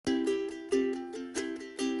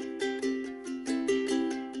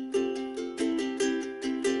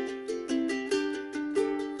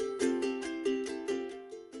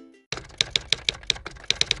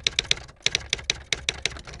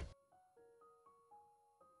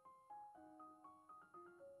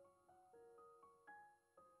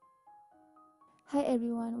Hi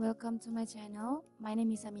everyone, welcome to my channel. My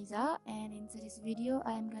name is Amiza, and in today's video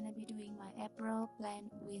I am gonna be doing my April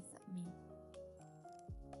plan with me.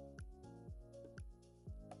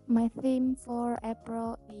 My theme for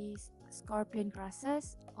April is scorpion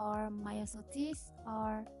grasses or myosotis,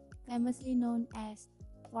 or famously known as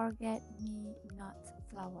forget-me-not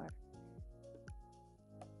flower.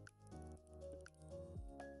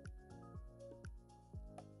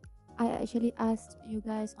 I actually asked you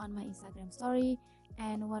guys on my Instagram story,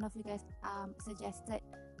 and one of you guys suggested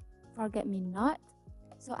forget me not.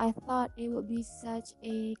 So I thought it would be such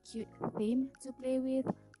a cute theme to play with,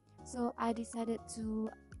 so I decided to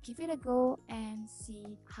give it a go and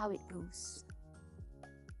see how it goes.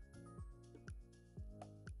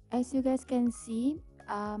 As you guys can see,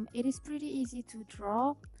 it is pretty easy to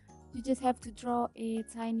draw. You just have to draw a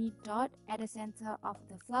tiny dot at the center of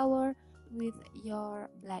the flower with your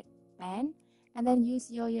black pen, and then use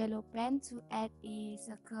your yellow pen to add a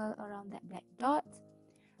circle around that black dot.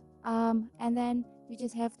 And then you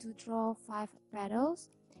just have to draw 5 petals.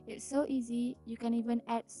 It's so easy. You can even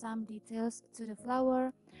add some details to the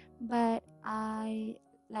flower, but I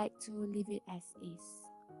like to leave it as is.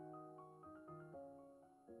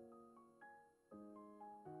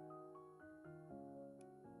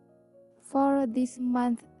 For this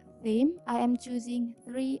month theme, I am choosing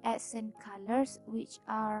 3 accent colors, which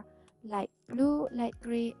are light blue, light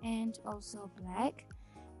gray, and also black.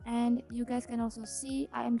 And you guys can also see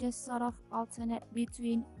I am just sort of alternate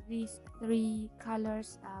between these 3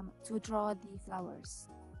 colors to draw the flowers.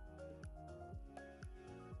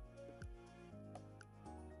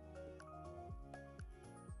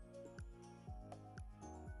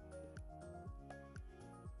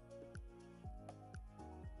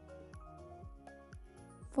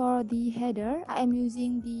 For the header, I am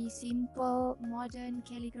using the simple modern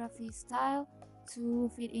calligraphy style to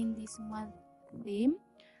fit in this month theme.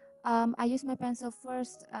 I use my pencil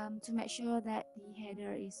first to make sure that the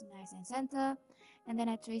header is nice and center, and then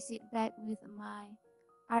I trace it back with my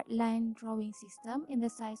art line drawing system in the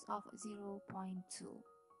size of 0.2.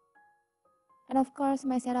 And of course,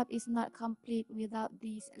 my setup is not complete without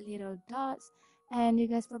these little dots, and you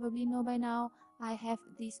guys probably know by now I have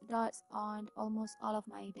these dots on almost all of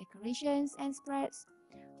my decorations and spreads.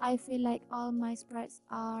 I feel like all my spreads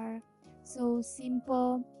are so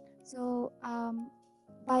simple, so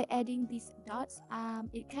by adding these dots,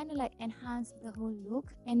 it kind of like enhance the whole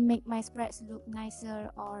look and make my spreads look nicer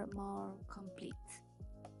or more complete.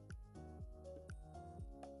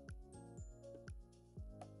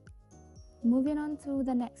 Moving on to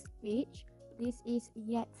the next page, this is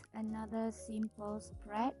yet another simple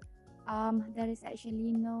spread. There is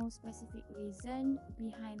actually no specific reason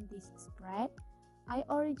behind this spread. I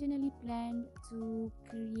originally planned to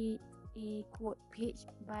create a quote page,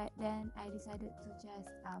 but then I decided to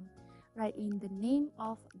just write in the name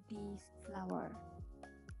of this flower.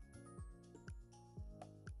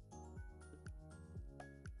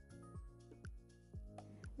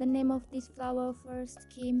 The name of this flower first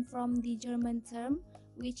came from the German term,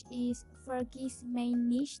 which is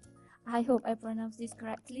Vergissmeinnicht. I hope I pronounced this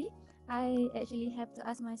correctly. I actually have to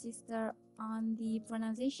ask my sister on the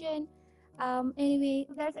pronunciation. Anyway,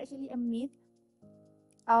 there's actually a myth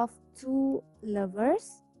of 2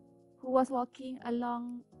 lovers who was walking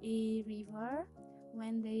along a river.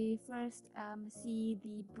 When they first see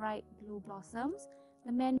the bright blue blossoms,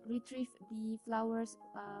 the man retrieved the flowers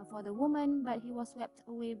for the woman, but he was swept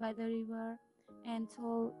away by the river and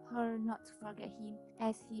told her not to forget him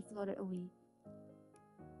as he floated away.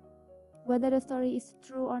 Whether the story is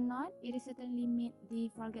true or not, it certainly made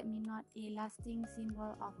the forget-me-not a lasting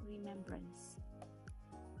symbol of remembrance.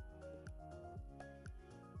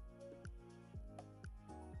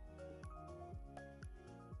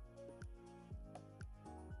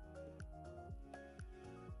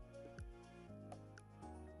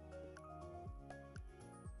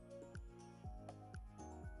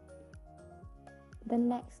 The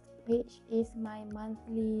next page is my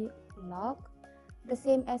monthly log. The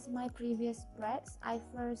same as my previous spreads, I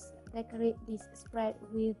first decorate this spread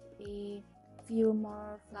with a few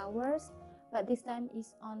more flowers, but this time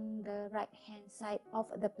is on the right hand side of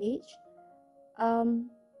the page.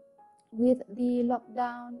 With the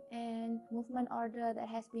lockdown and movement order that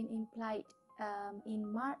has been implied in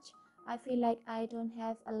March, I feel like I don't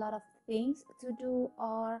have a lot of things to do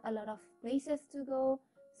or a lot of places to go,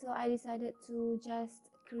 so I decided to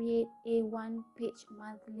just create a 1-page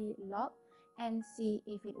monthly log and see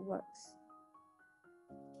if it works.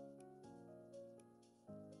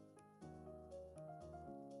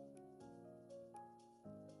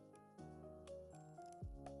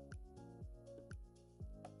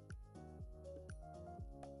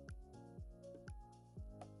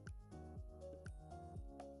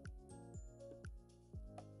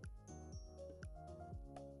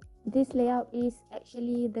 This layout is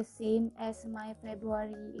actually the same as my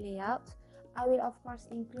February layout. I will of course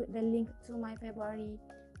include the link to my February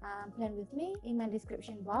plan with me in my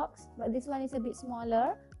description box, but this one is a bit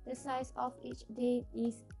smaller. The size of each date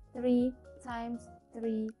is 3 times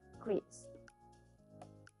 3 grids.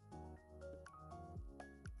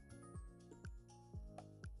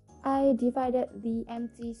 I divided the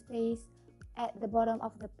empty space at the bottom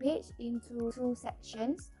of the page into 2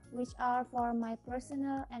 sections, which are for my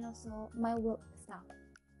personal and also my work stuff.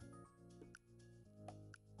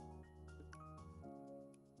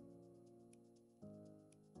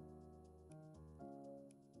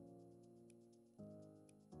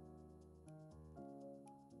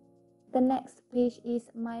 The next page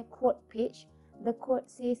is my quote page. The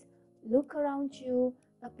quote says, "Look around you,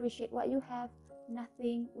 appreciate what you have,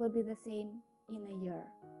 nothing will be the same in a year."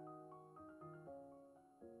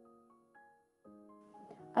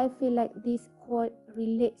 I feel like this quote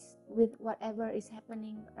relates with whatever is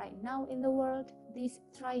happening right now in the world. These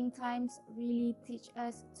trying times really teach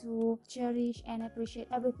us to cherish and appreciate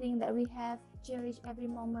everything that we have, cherish every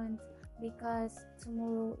moment, because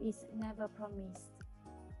tomorrow is never promised.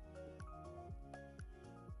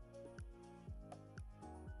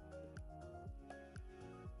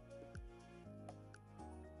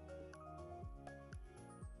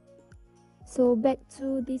 So back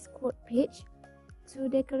to this quote page. To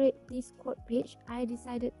decorate this quote page, I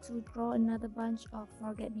decided to draw another bunch of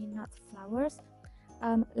forget-me-not flowers,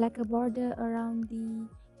 like a border around the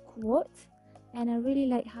quote, and I really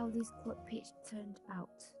like how this quote page turned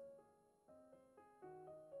out.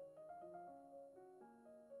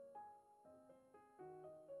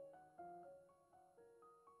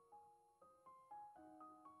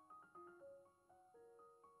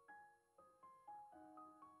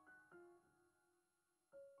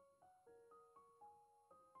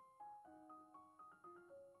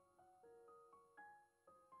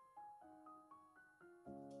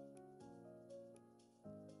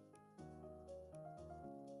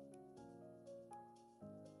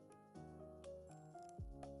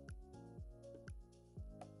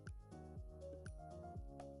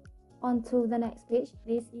 On to the next page.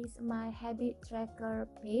 This is my habit tracker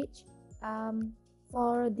page.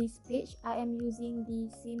 For this page, I am using the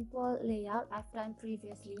simple layout I've done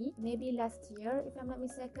previously, maybe last year if I'm not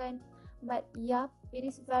mistaken. But yeah, it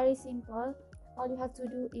is very simple. All you have to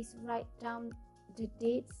do is write down the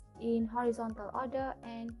dates in horizontal order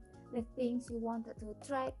and the things you wanted to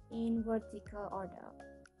track in vertical order.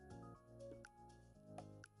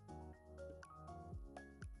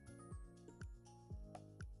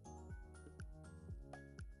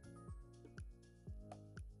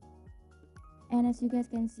 And as you guys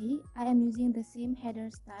can see, I am using the same header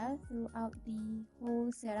style throughout the whole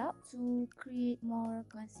setup to create more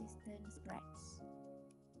consistent spreads.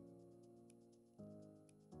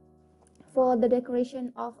 For the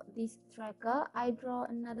decoration of this tracker, I draw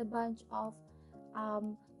another bunch of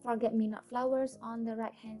forget-me-not flowers on the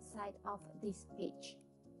right hand side of this page.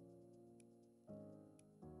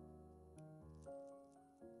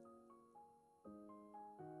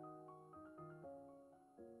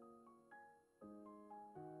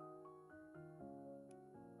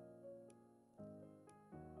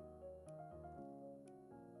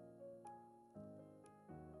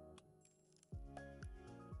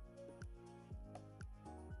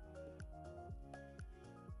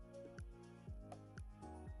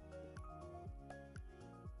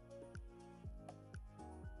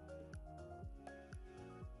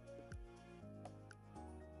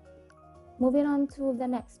 Moving on to the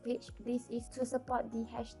next page, this is to support the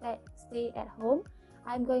hashtag stay at home.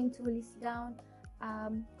 I'm going to list down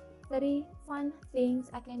 30 fun things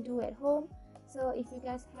I can do at home. So if you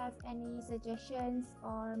guys have any suggestions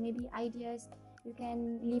or maybe ideas, you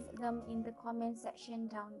can leave them in the comment section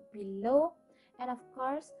down below. And of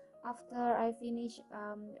course, after I finish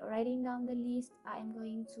writing down the list, I am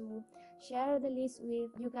going to share the list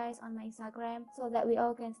with you guys on my Instagram so that we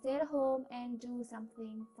all can stay at home and do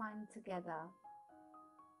something fun together.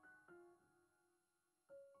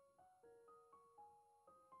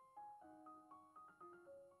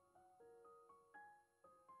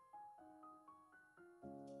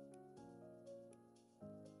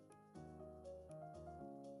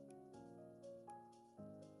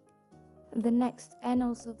 The next and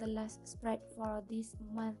also the last spread for this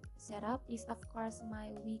month setup is of course my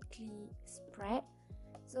weekly spread.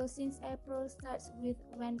 So since April starts with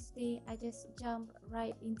Wednesday, I just jump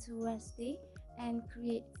right into Wednesday and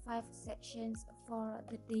create 5 sections for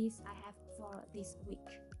the days I have for this week.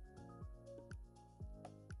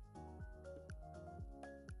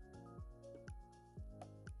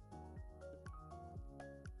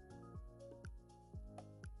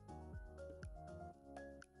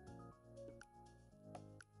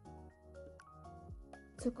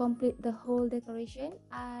 To complete the whole decoration,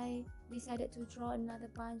 I decided to draw another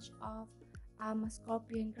bunch of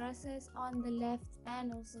scorpion grasses on the left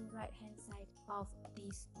and also right hand side of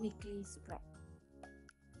this weekly spread.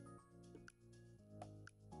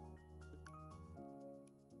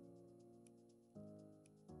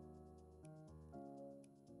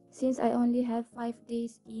 Since I only have 5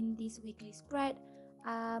 days in this weekly spread,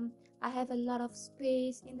 I have a lot of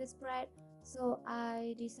space in the spread, so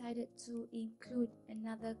I decided to include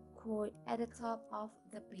another quote at the top of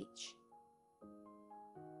the page.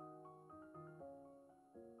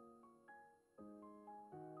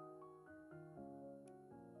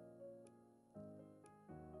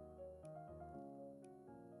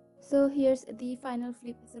 So here's the final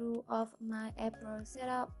flip through of my April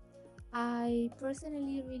setup. I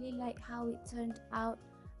personally really like how it turned out.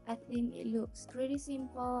 I think it looks pretty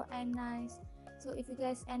simple and nice. So if you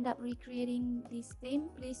guys end up recreating this theme,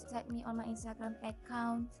 please tag me on my Instagram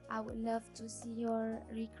account. I would love to see your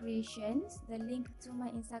recreations. The link to my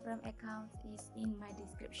Instagram account is in my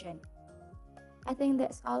description. I think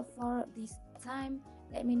that's all for this time.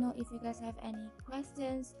 Let me know if you guys have any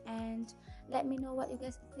questions, and let me know what you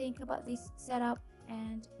guys think about this setup.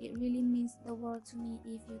 And it really means the world to me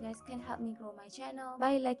if you guys can help me grow my channel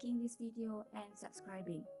by liking this video and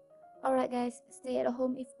subscribing. Alright guys, stay at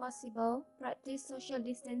home if possible, practice social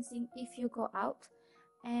distancing if you go out,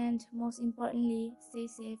 and most importantly, stay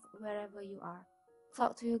safe wherever you are.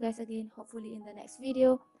 Talk to you guys again hopefully in the next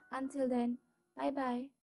video. Until then, bye bye.